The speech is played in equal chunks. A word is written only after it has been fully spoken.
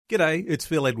G'day, it's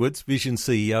Phil Edwards, Vision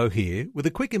CEO here, with a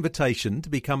quick invitation to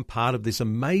become part of this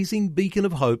amazing beacon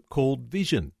of hope called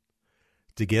Vision.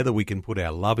 Together we can put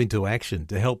our love into action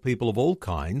to help people of all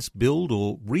kinds build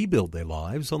or rebuild their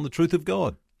lives on the truth of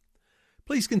God.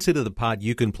 Please consider the part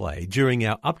you can play during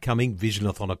our upcoming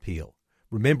Visionathon appeal,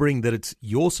 remembering that it's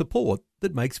your support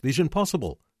that makes Vision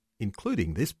possible,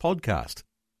 including this podcast.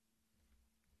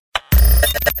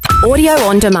 Audio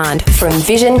on demand from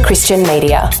Vision Christian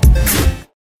Media.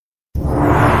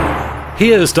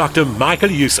 Here's Dr.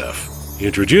 Michael Youssef,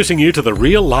 introducing you to the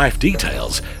real-life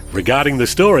details regarding the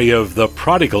story of the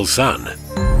prodigal son.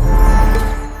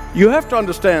 You have to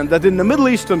understand that in the Middle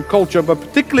Eastern culture, but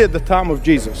particularly at the time of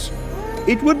Jesus,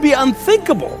 it would be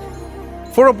unthinkable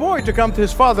for a boy to come to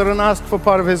his father and ask for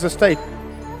part of his estate.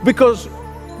 Because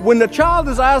when the child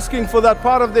is asking for that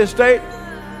part of the estate,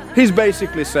 he's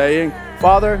basically saying,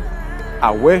 "Father,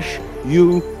 I wish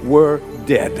you were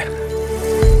dead."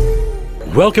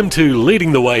 Welcome to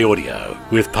Leading the Way Audio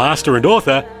with pastor and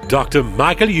author Dr.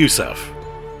 Michael Youssef.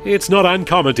 It's not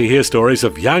uncommon to hear stories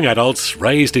of young adults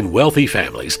raised in wealthy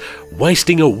families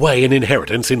wasting away an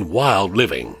inheritance in wild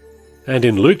living. And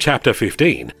in Luke chapter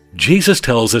 15, Jesus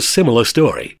tells a similar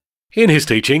story. In his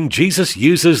teaching, Jesus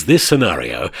uses this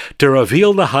scenario to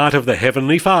reveal the heart of the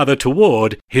Heavenly Father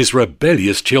toward his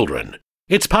rebellious children.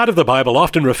 It's part of the Bible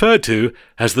often referred to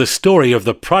as the story of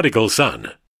the prodigal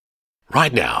son.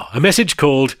 Right now, a message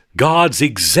called God's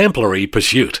Exemplary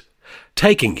Pursuit,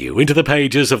 taking you into the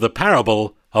pages of the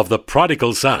parable of the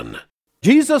prodigal son.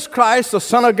 Jesus Christ, the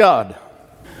Son of God,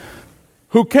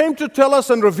 who came to tell us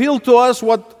and reveal to us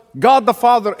what God the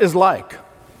Father is like.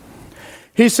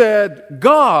 He said,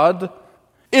 God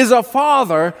is a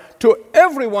father to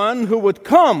everyone who would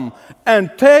come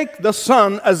and take the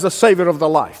Son as the Savior of the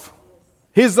life.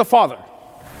 He's the Father.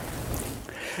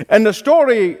 And the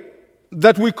story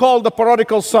that we call the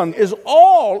prodigal son is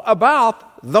all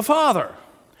about the Father.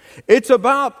 It's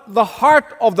about the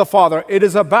heart of the Father. It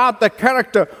is about the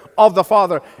character of the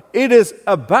Father. It is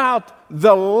about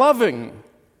the loving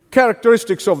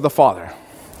characteristics of the Father.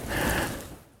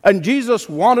 And Jesus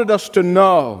wanted us to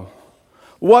know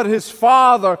what his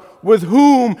Father, with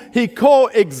whom he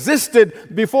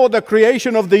coexisted before the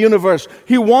creation of the universe.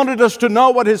 He wanted us to know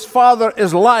what his Father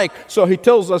is like, so he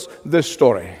tells us this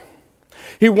story.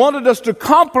 He wanted us to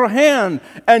comprehend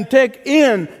and take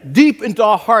in deep into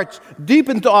our hearts, deep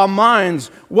into our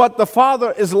minds, what the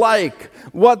Father is like,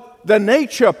 what the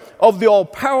nature of the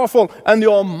all-powerful and the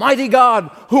almighty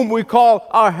God, whom we call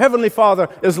our Heavenly Father,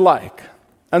 is like.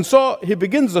 And so he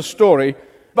begins the story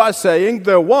by saying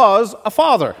there was a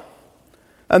father.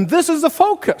 And this is the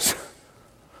focus.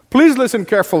 Please listen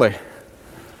carefully.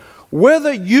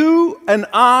 Whether you and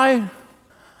I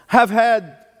have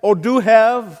had or do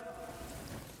have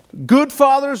good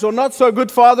fathers or not so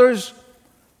good fathers,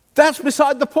 that's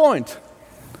beside the point.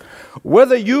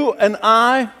 Whether you and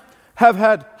I have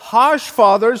had harsh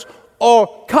fathers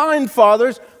or kind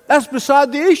fathers, that's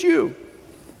beside the issue.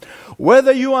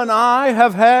 Whether you and I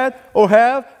have had or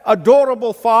have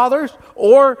adorable fathers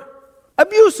or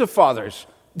abusive fathers,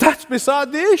 that's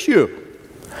beside the issue.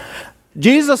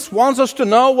 Jesus wants us to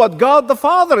know what God the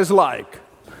Father is like.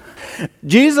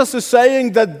 Jesus is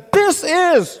saying that this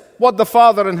is what the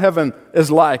Father in heaven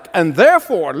is like. And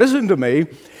therefore, listen to me,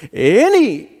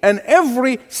 any and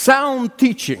every sound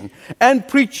teaching and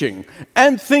preaching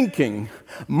and thinking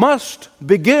must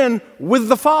begin with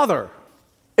the Father.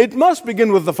 It must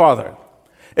begin with the Father.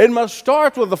 It must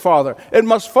start with the Father. It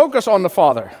must focus on the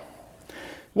Father.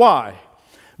 Why?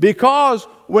 Because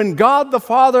when God the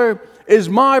Father is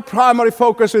my primary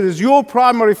focus, it is your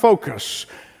primary focus.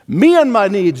 Me and my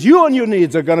needs, you and your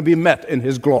needs are going to be met in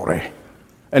his glory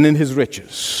and in his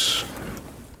riches.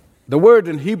 The word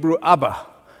in Hebrew, Abba,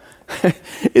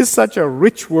 is such a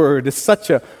rich word. It's such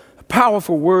a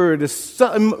powerful word. It's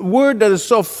a word that is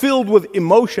so filled with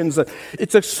emotions. That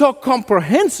it's so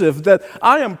comprehensive that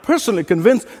I am personally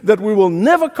convinced that we will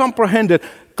never comprehend it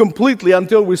completely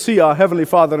until we see our Heavenly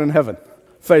Father in heaven,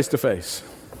 face to face.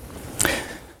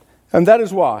 And that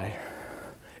is why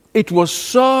it was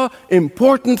so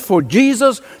important for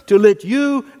Jesus to let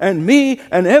you and me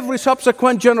and every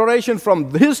subsequent generation from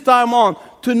his time on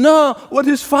to know what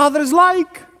his Father is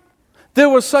like. There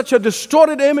was such a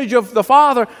distorted image of the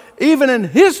Father, even in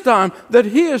his time, that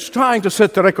he is trying to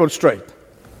set the record straight.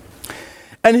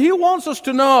 And he wants us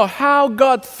to know how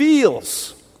God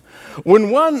feels when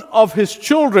one of his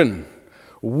children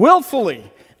willfully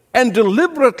and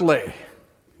deliberately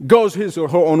goes his or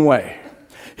her own way.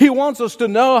 He wants us to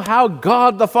know how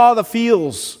God the Father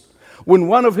feels when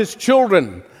one of his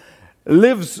children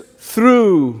lives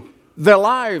through their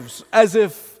lives as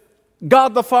if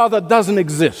God the Father doesn't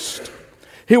exist.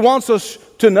 He wants us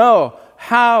to know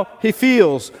how He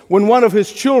feels when one of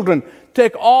His children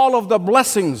take all of the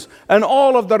blessings and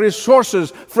all of the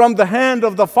resources from the hand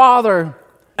of the Father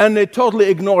and they totally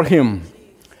ignore Him.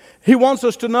 He wants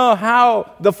us to know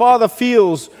how the Father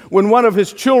feels when one of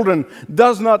His children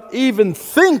does not even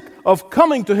think of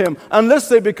coming to Him unless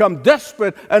they become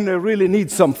desperate and they really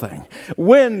need something.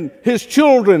 When His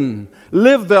children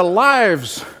live their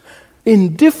lives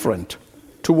indifferent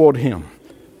toward Him.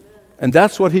 And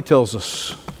that's what He tells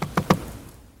us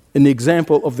in the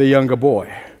example of the younger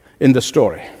boy in the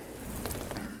story.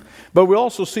 But we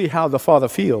also see how the Father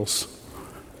feels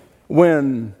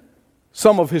when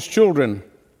some of His children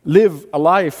live a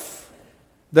life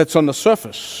that's on the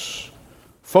surface,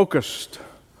 focused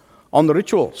on the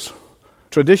rituals,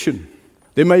 tradition.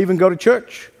 They may even go to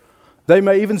church. They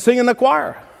may even sing in the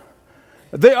choir.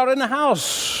 They are in the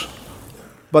house,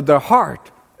 but their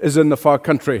heart is in the far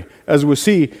country, as we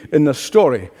see in the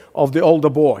story of the older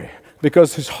boy,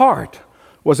 because his heart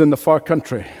was in the far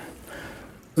country.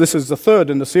 This is the third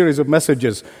in the series of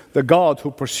messages, the God who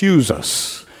pursues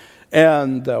us.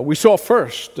 And we saw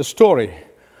first the story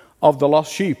of the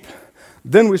lost sheep.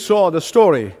 Then we saw the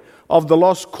story of the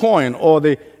lost coin, or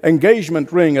the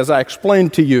engagement ring, as I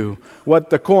explained to you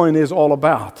what the coin is all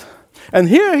about. And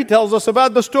here he tells us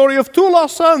about the story of two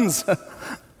lost sons.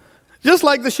 Just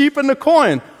like the sheep and the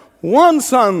coin. One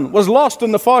son was lost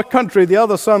in the far country, the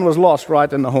other son was lost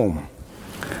right in the home.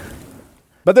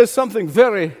 But there's something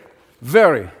very,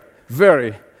 very,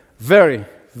 very, very,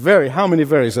 very, how many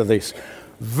very's are these?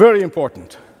 Very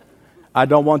important. I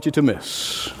don't want you to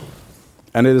miss.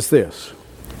 And it is this.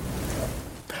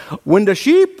 When the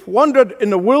sheep wandered in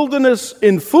the wilderness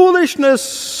in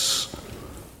foolishness,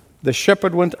 the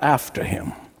shepherd went after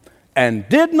him and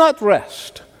did not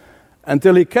rest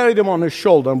until he carried him on his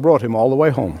shoulder and brought him all the way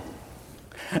home.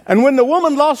 And when the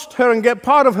woman lost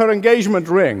part of her engagement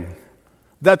ring,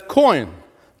 that coin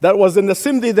that was in the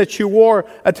simdi that she wore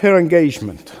at her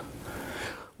engagement,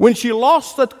 when she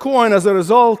lost that coin as a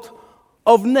result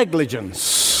of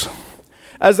negligence,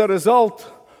 as a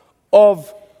result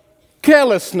of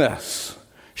carelessness,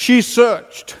 she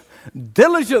searched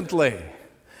diligently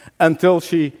until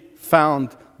she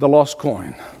found the lost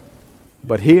coin.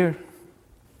 But here,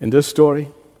 in this story,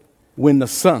 when the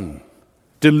son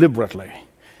deliberately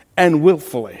and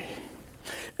willfully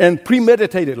and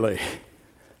premeditatedly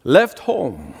left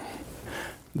home,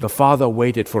 the father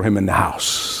waited for him in the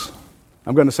house.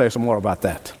 I'm going to say some more about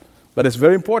that. But it's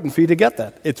very important for you to get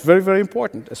that. It's very, very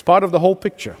important. It's part of the whole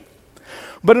picture.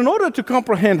 But in order to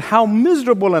comprehend how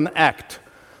miserable an act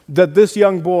that this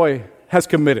young boy has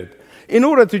committed, in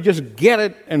order to just get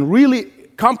it and really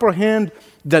comprehend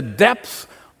the depth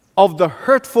of the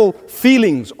hurtful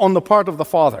feelings on the part of the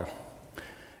father,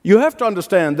 you have to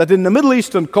understand that in the Middle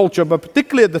Eastern culture, but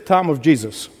particularly at the time of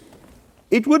Jesus,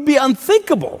 it would be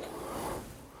unthinkable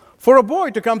for a boy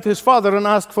to come to his father and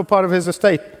ask for part of his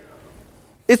estate.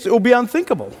 It would be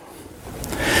unthinkable.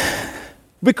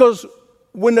 Because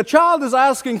when the child is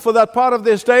asking for that part of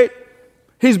the estate,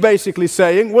 he's basically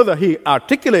saying, whether he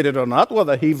articulated it or not,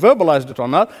 whether he verbalized it or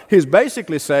not, he's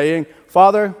basically saying,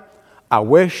 Father, I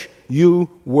wish you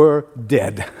were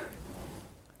dead.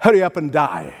 Hurry up and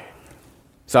die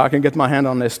so I can get my hand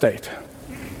on the estate.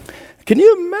 Can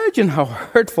you imagine how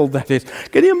hurtful that is?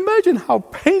 Can you imagine how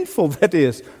painful that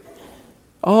is?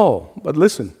 Oh, but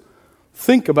listen.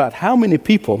 Think about how many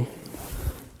people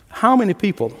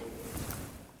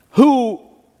who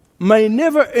may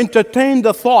never entertain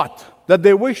the thought that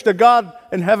they wish the God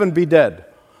in heaven be dead.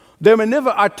 They may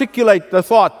never articulate the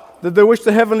thought that they wish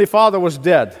the Heavenly Father was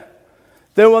dead.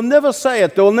 They will never say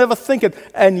it. They will never think it.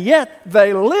 And yet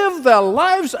they live their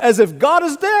lives as if God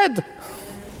is dead.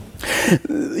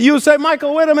 You say,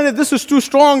 Michael, wait a minute. This is too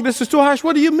strong. This is too harsh.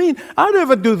 What do you mean? I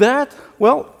never do that.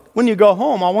 Well, when you go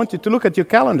home, I want you to look at your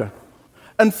calendar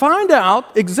and find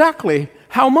out exactly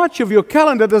how much of your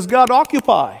calendar does God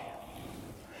occupy.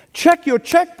 Check your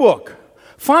checkbook.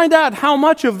 Find out how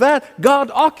much of that God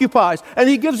occupies, and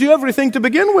He gives you everything to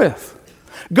begin with.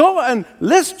 Go and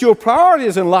list your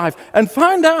priorities in life and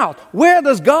find out where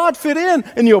does God fit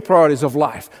in your priorities of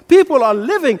life. People are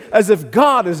living as if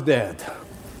God is dead.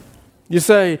 You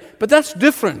say, but that's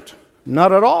different.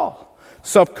 Not at all.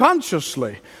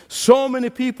 Subconsciously, so many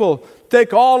people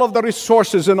take all of the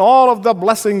resources and all of the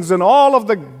blessings and all of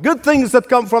the good things that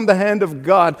come from the hand of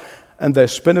God, and they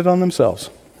spend it on themselves.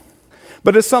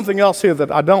 But there's something else here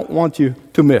that I don't want you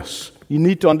to miss. You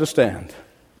need to understand.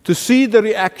 To see the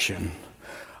reaction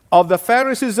of the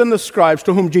Pharisees and the scribes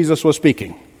to whom Jesus was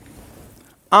speaking.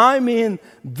 I mean,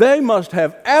 they must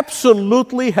have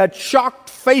absolutely had shocked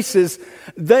faces.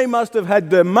 They must have had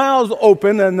their mouths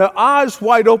open and their eyes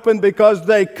wide open because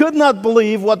they could not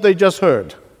believe what they just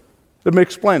heard. Let me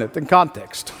explain it in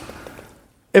context.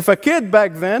 If a kid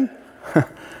back then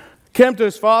came to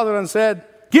his father and said,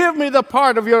 "Give me the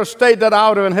part of your estate that I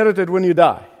would have inherited when you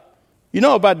die," you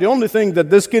know about the only thing that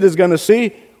this kid is going to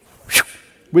see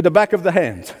with the back of the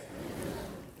hand.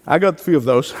 I got a few of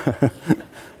those.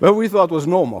 But we thought was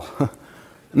normal.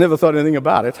 Never thought anything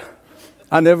about it.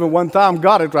 I never one time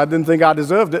got it. I didn't think I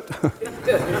deserved it.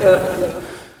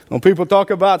 When people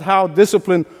talk about how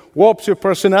discipline warps your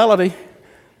personality,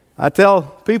 I tell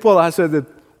people, I said it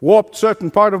warped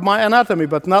certain part of my anatomy,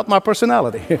 but not my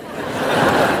personality.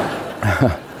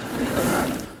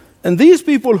 And these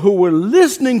people who were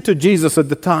listening to Jesus at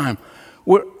the time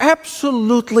were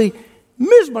absolutely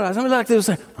mesmerized. I mean, like they were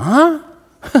saying, "Huh?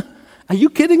 Are you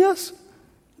kidding us?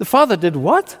 The Father did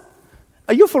what?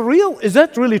 Are you for real? Is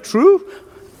that really true?"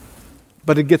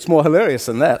 But it gets more hilarious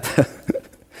than that.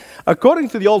 According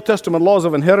to the Old Testament laws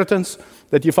of inheritance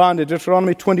that you find in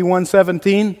Deuteronomy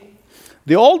 21:17,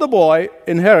 the older boy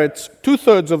inherits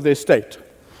 2/3 of the estate,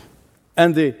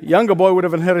 and the younger boy would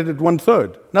have inherited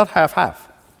 1/3, not half-half.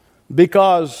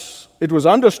 Because it was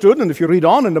understood, and if you read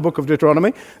on in the book of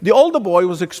Deuteronomy, the older boy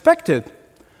was expected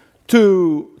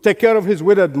to take care of his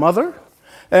widowed mother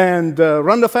and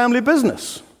run the family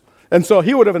business. And so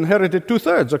he would have inherited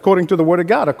 2/3 according to the Word of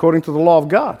God, according to the law of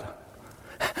God.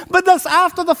 But that's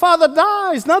after the father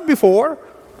dies, not before.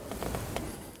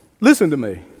 Listen to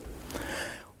me.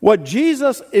 What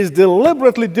Jesus is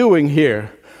deliberately doing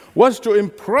here was to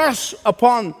impress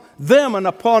upon them and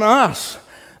upon us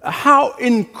how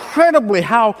incredibly,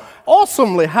 how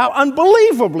awesomely, how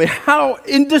unbelievably, how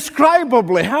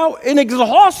indescribably, how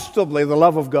inexhaustibly the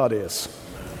love of God is.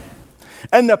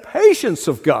 And the patience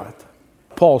of God,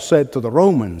 Paul said to the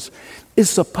Romans, is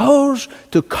supposed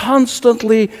to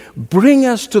constantly bring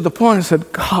us to the point and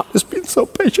said, "God has been so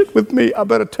patient with me, I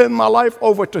better turn my life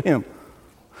over to Him."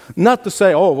 Not to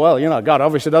say, "Oh, well, God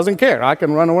obviously doesn't care. I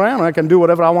can run around, I can do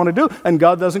whatever I want to do, and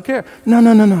God doesn't care."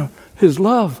 No. His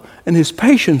love and His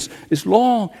patience is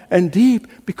long and deep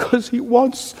because He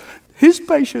wants His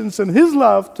patience and His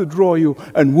love to draw you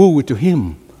and woo you to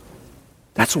Him.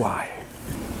 That's why.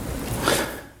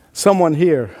 Someone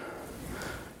here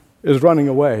is running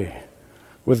away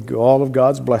with all of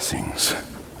God's blessings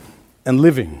and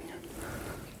living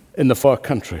in the far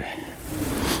country.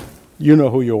 You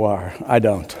know who you are. I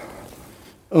don't.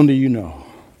 Only you know.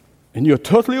 And you're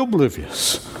totally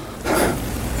oblivious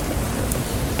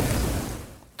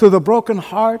to the broken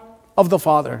heart of the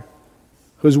Father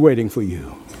who's waiting for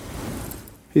you.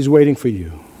 He's waiting for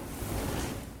you.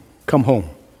 Come home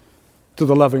to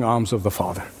the loving arms of the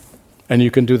Father. And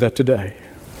you can do that today.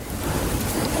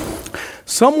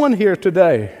 Someone here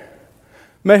today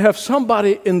may have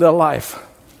somebody in their life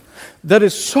that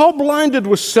is so blinded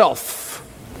with self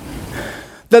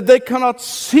that they cannot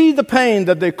see the pain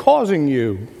that they're causing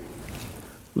you.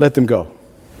 Let them go.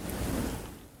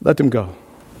 Let them go.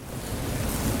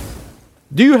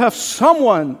 Do you have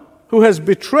someone who has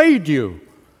betrayed you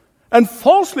and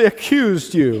falsely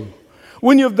accused you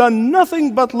when you've done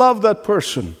nothing but love that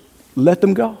person? Let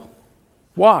them go.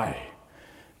 Why?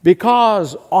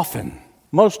 Because often,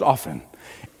 most often,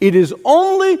 it is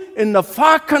only in the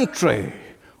far country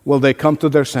will they come to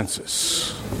their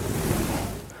senses.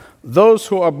 Those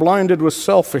who are blinded with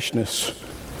selfishness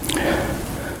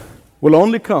will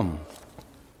only come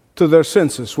to their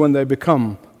senses when they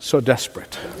become so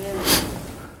desperate.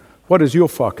 What is your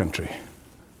far country?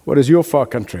 What is your far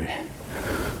country?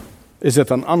 Is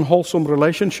it an unwholesome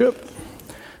relationship?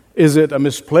 Is it a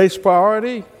misplaced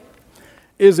priority?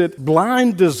 Is it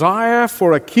blind desire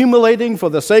for accumulating for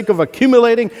the sake of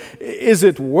accumulating? Is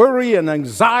it worry and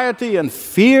anxiety and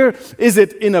fear? Is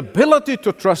it inability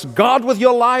to trust God with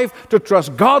your life, to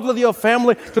trust God with your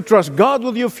family, to trust God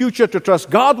with your future, to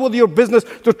trust God with your business,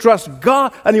 to trust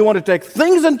God, and you want to take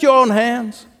things into your own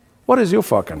hands? What is your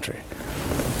far country?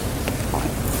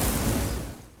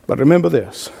 But remember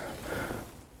this,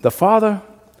 the Father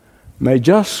may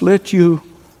just let you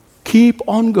keep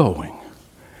on going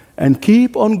and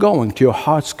keep on going to your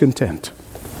heart's content.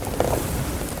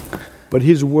 But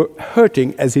He's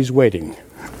hurting as He's waiting.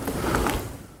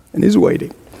 And He's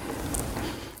waiting.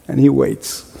 And He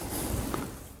waits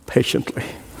patiently.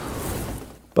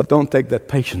 But don't take that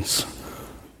patience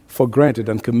for granted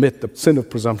and commit the sin of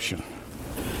presumption.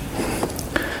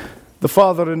 The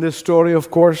father in this story,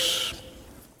 of course,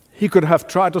 he could have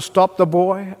tried to stop the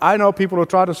boy. I know people who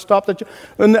try to stop the child,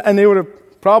 and they would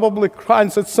have probably cried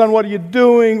and said, "Son, what are you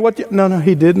doing?" No,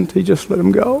 he didn't. He just let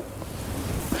him go.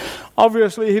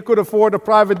 Obviously, he could afford a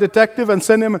private detective and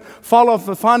send him and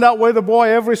find out where the boy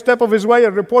every step of his way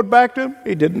and report back to him.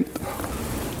 He didn't.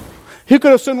 He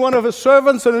could have sent one of his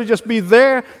servants and he'd just be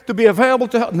there to be available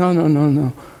to help.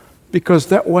 No. Because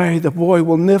that way the boy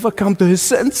will never come to his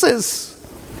senses.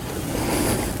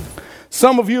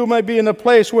 Some of you may be in a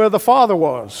place where the father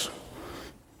was.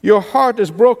 Your heart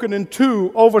is broken in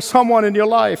two over someone in your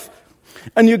life.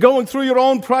 And you're going through your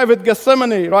own private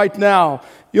Gethsemane right now.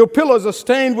 Your pillows are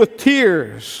stained with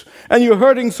tears. And you're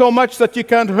hurting so much that you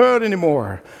can't hurt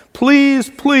anymore. Please,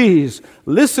 please,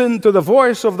 listen to the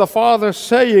voice of the Father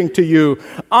saying to you,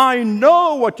 I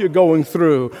know what you're going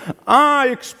through. I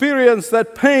experience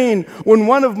that pain when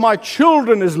one of my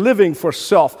children is living for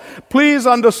self. Please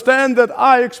understand that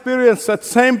I experience that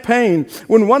same pain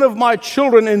when one of my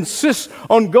children insists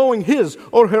on going his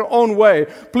or her own way.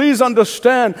 Please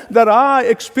understand that I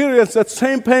experience that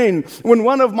same pain when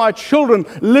one of my children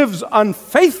lives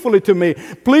unfaithfully to me.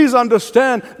 Please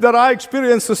understand that I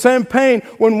experience the same pain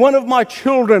when one of my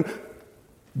children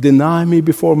deny me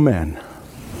before men.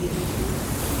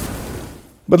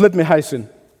 But let me hasten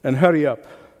and hurry up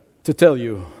to tell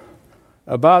you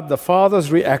about the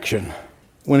father's reaction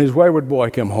when his wayward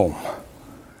boy came home.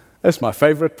 That's my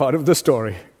favorite part of the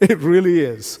story. It really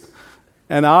is.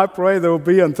 And I pray there will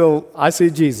be until I see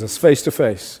Jesus face to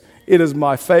face. It is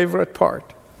my favorite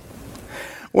part.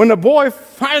 When the boy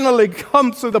finally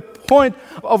comes to the point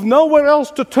of nowhere else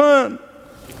to turn,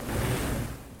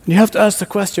 you have to ask the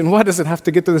question, why does it have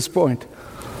to get to this point?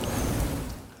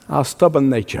 Our stubborn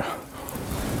nature.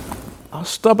 Our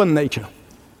stubborn nature.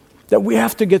 That we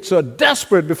have to get so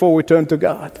desperate before we turn to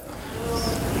God.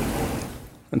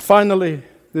 And finally,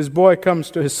 this boy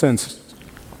comes to his senses.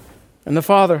 And the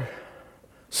father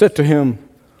said to him,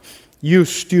 you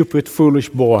stupid, foolish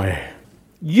boy.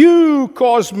 You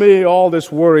caused me all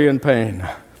this worry and pain.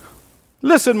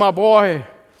 Listen, my boy,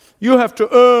 you have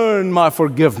to earn my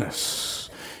forgiveness.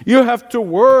 You have to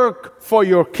work for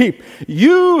your keep.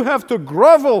 You have to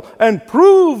grovel and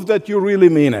prove that you really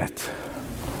mean it.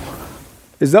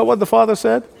 Is that what the father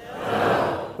said?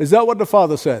 No. Is that what the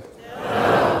father said?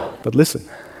 No. But listen,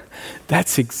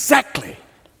 that's exactly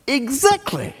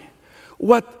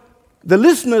what the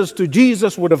listeners to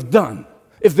Jesus would have done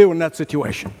if they were in that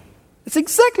situation. It's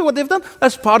exactly what they've done.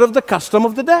 That's part of the custom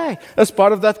of the day. That's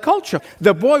part of that culture.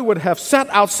 The boy would have sat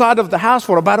outside of the house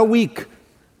for about a week.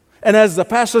 And as the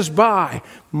passers-by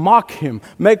mock him,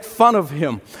 make fun of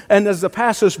him, and as the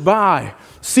passers-by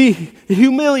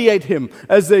humiliate him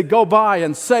as they go by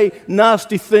and say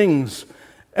nasty things.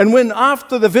 And when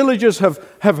after the villagers have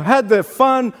had their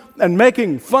fun and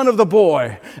making fun of the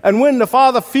boy, and when the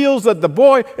father feels that the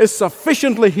boy is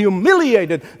sufficiently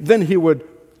humiliated, then he would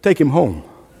take him home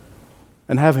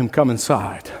and have him come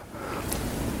inside.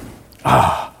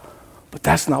 But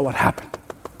that's not what happened.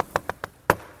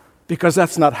 Because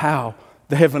that's not how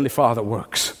the Heavenly Father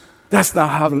works. That's not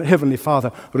how the Heavenly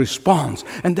Father responds.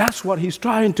 And that's what he's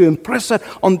trying to impress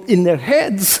in their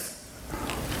heads.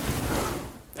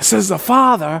 It says the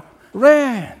father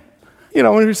ran. You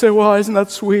know, when you say, well, isn't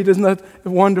that sweet? Isn't that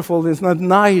wonderful? Isn't that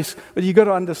nice? But you got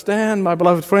to understand, my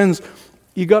beloved friends,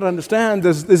 you got to understand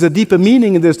there's a deeper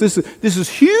meaning in this. This is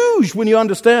huge when you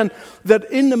understand that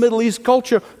in the Middle East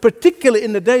culture, particularly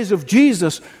in the days of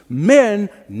Jesus, men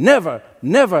never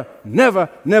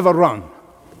run.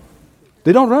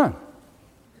 They don't run.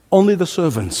 Only the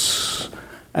servants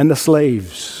and the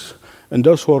slaves and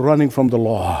those who are running from the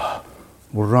law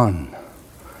will run.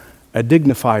 A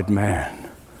dignified man,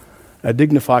 a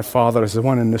dignified father is the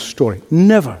one in this story.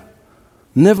 Never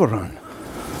run.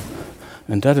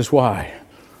 And that is why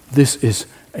this is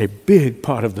a big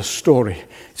part of the story.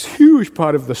 It's a huge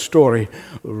part of the story.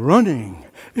 Running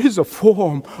is a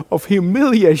form of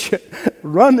humiliation.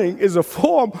 Running is a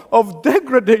form of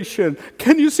degradation.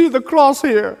 Can you see the cross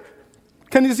here?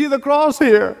 Can you see the cross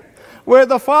here? Where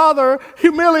the Father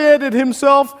humiliated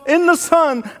himself in the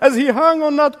Son as he hung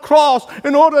on that cross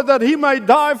in order that he might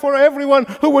die for everyone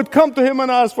who would come to him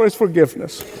and ask for his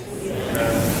forgiveness.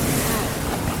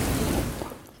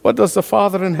 What does the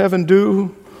Father in heaven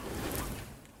do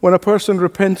when a person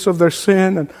repents of their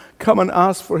sin and come and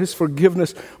ask for his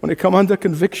forgiveness? When they come under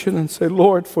conviction and say,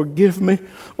 Lord, forgive me,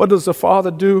 what does the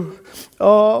Father do?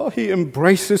 Oh, he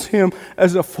embraces him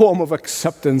as a form of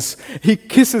acceptance. He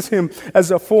kisses him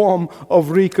as a form of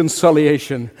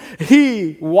reconciliation.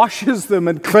 He washes them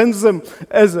and cleanses them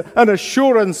as an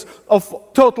assurance of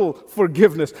total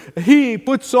forgiveness. He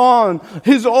puts on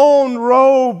his own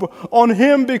robe on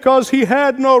him because he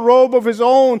had no robe of his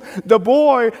own. The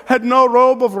boy had no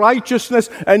robe of of righteousness,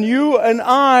 and you and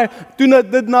I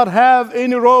did not have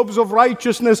any robes of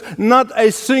righteousness, not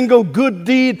a single good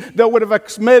deed that would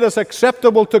have made us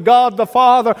acceptable to God the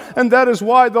Father. And that is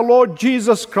why the Lord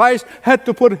Jesus Christ had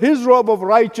to put His robe of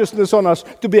righteousness on us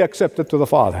to be accepted to the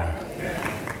Father.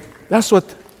 That's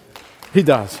what He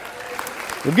does.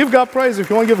 Well, give God praise if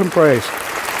you want to give Him praise.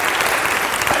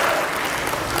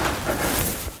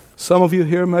 Some of you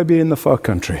here may be in the far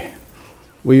country.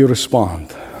 Will you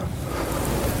respond?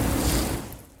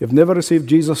 You've never received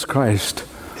Jesus Christ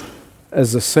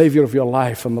as the Savior of your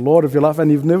life and the Lord of your life,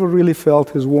 and you've never really felt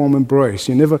His warm embrace.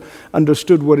 You never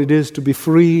understood what it is to be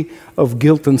free of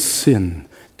guilt and sin.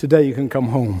 Today you can come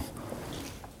home.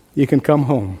 You can come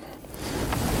home.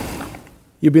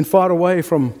 You've been far away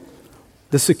from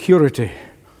the security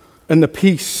and the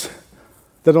peace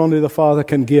that only the Father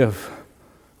can give.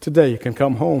 Today you can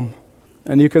come home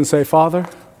and you can say, Father,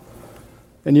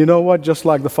 and you know what? Just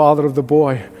like the father of the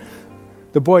boy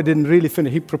didn't really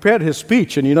finish. He prepared his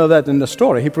speech, and you know that in the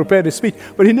story. He prepared his speech,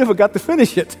 but he never got to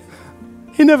finish it.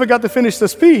 He never got to finish the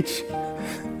speech.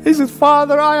 He said,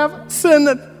 Father, I have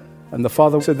sinned. And the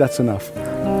Father said, that's enough.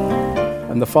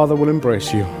 And the Father will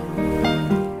embrace you.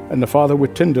 And the Father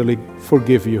will tenderly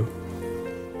forgive you.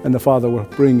 And the Father will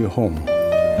bring you home.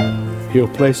 He'll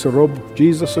place a robe of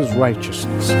Jesus'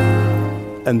 righteousness.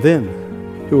 And then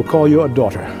He will call you a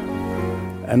daughter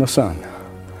and a son.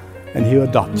 And He'll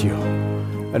adopt you.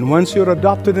 And once you're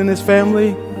adopted in His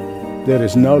family, there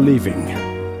is no leaving.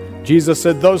 Jesus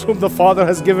said, those whom the Father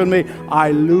has given me,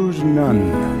 I lose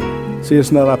none. See,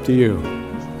 it's not up to you.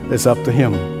 It's up to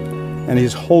Him. And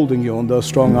He's holding you in those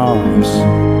strong arms.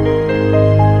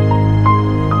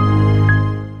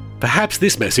 Perhaps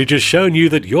this message has shown you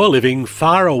that you're living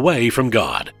far away from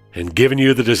God and given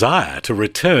you the desire to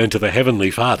return to the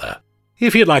Heavenly Father.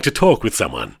 If you'd like to talk with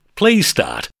someone, please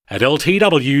start at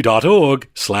ltw.org/Jesus.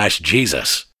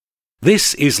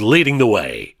 This is Leading the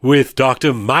Way with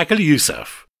Dr. Michael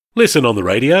Youssef. Listen on the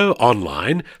radio,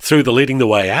 online, through the Leading the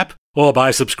Way app, or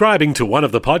by subscribing to one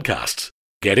of the podcasts.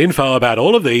 Get info about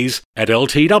all of these at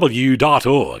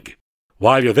ltw.org.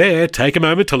 While you're there, take a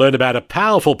moment to learn about a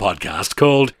powerful podcast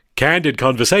called Candid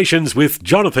Conversations with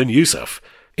Jonathan Youssef.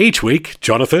 Each week,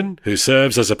 Jonathan, who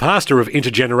serves as a pastor of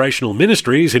intergenerational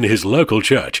ministries in his local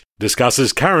church,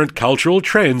 discusses current cultural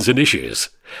trends and issues.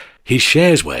 He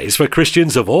shares ways for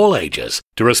Christians of all ages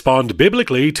to respond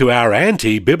biblically to our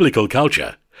anti-biblical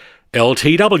culture.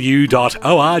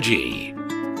 ltw.org.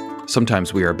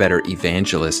 Sometimes we are better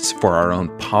evangelists for our own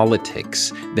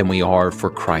politics than we are for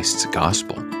Christ's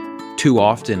gospel. Too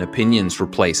often, opinions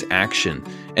replace action,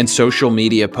 and social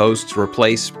media posts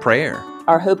replace prayer.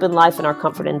 Our hope in life and our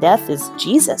comfort in death is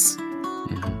Jesus.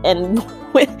 Mm-hmm. And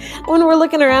when we're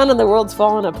looking around and the world's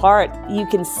falling apart, you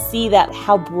can see that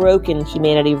how broken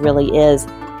humanity really is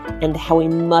and how we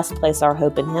must place our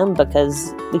hope in Him,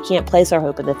 because we can't place our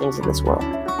hope in the things of this world.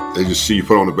 They just see you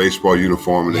put on a baseball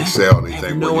uniform and they sell and they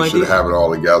think, well, you should have it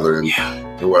all together. And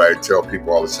what I tell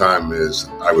people all the time is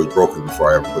I was broken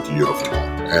before I ever put the uniform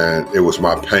on. And it was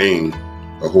my pain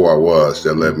of who I was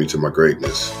that led me to my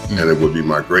greatness. Mm-hmm. And it would be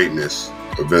my greatness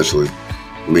eventually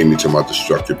lead me to my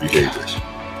destructive behaviors.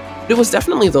 It was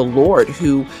definitely the Lord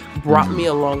who brought me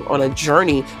along on a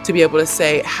journey to be able to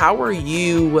say, how are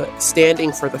you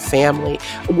standing for the family?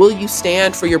 Will you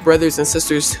stand for your brothers and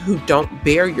sisters who don't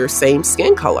bear your same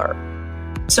skin color?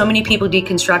 So many people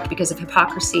deconstruct because of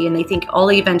hypocrisy, and they think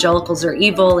all evangelicals are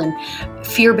evil and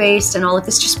fear-based and all of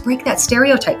this. Just break that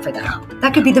stereotype for them.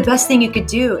 That could be the best thing you could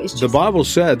do. Is just... The Bible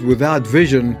said, without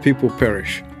vision, people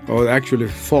perish or actually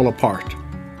fall apart.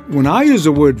 When I use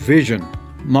the word vision,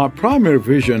 my primary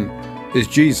vision is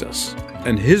Jesus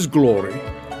and His glory.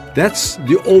 That's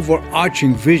the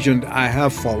overarching vision I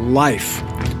have for life.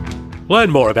 Learn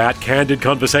more about Candid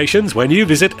Conversations when you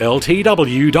visit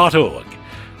ltw.org.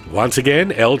 Once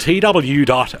again,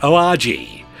 ltw.org.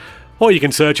 Or you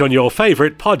can search on your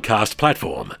favourite podcast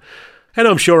platform. And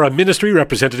I'm sure a ministry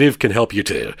representative can help you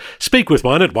too. Speak with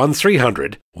one at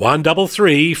 1300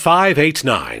 133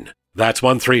 589. That's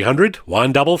 1300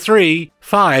 133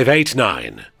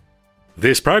 589.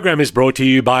 This program is brought to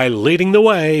you by Leading the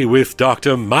Way with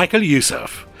Dr. Michael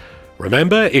Youssef.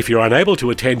 Remember, if you're unable to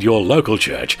attend your local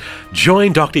church,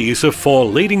 join Dr. Youssef for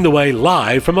Leading the Way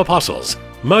live from Apostles,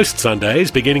 most Sundays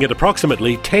beginning at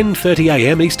approximately 10:30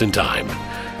 a.m. Eastern Time.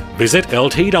 Visit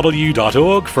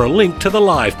ltw.org for a link to the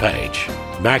live page.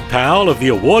 Mac Powell of the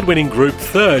award-winning group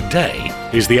Third Day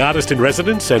is the artist in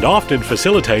residence and often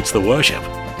facilitates the worship.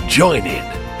 Join in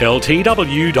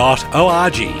ltw.org.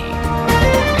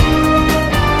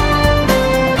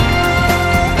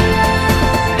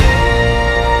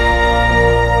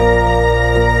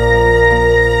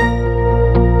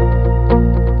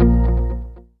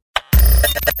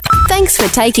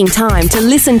 for taking time to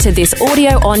listen to this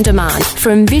audio on demand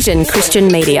from Vision Christian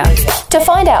Media. To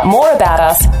find out more about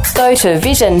us, go to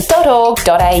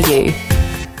vision.org.au.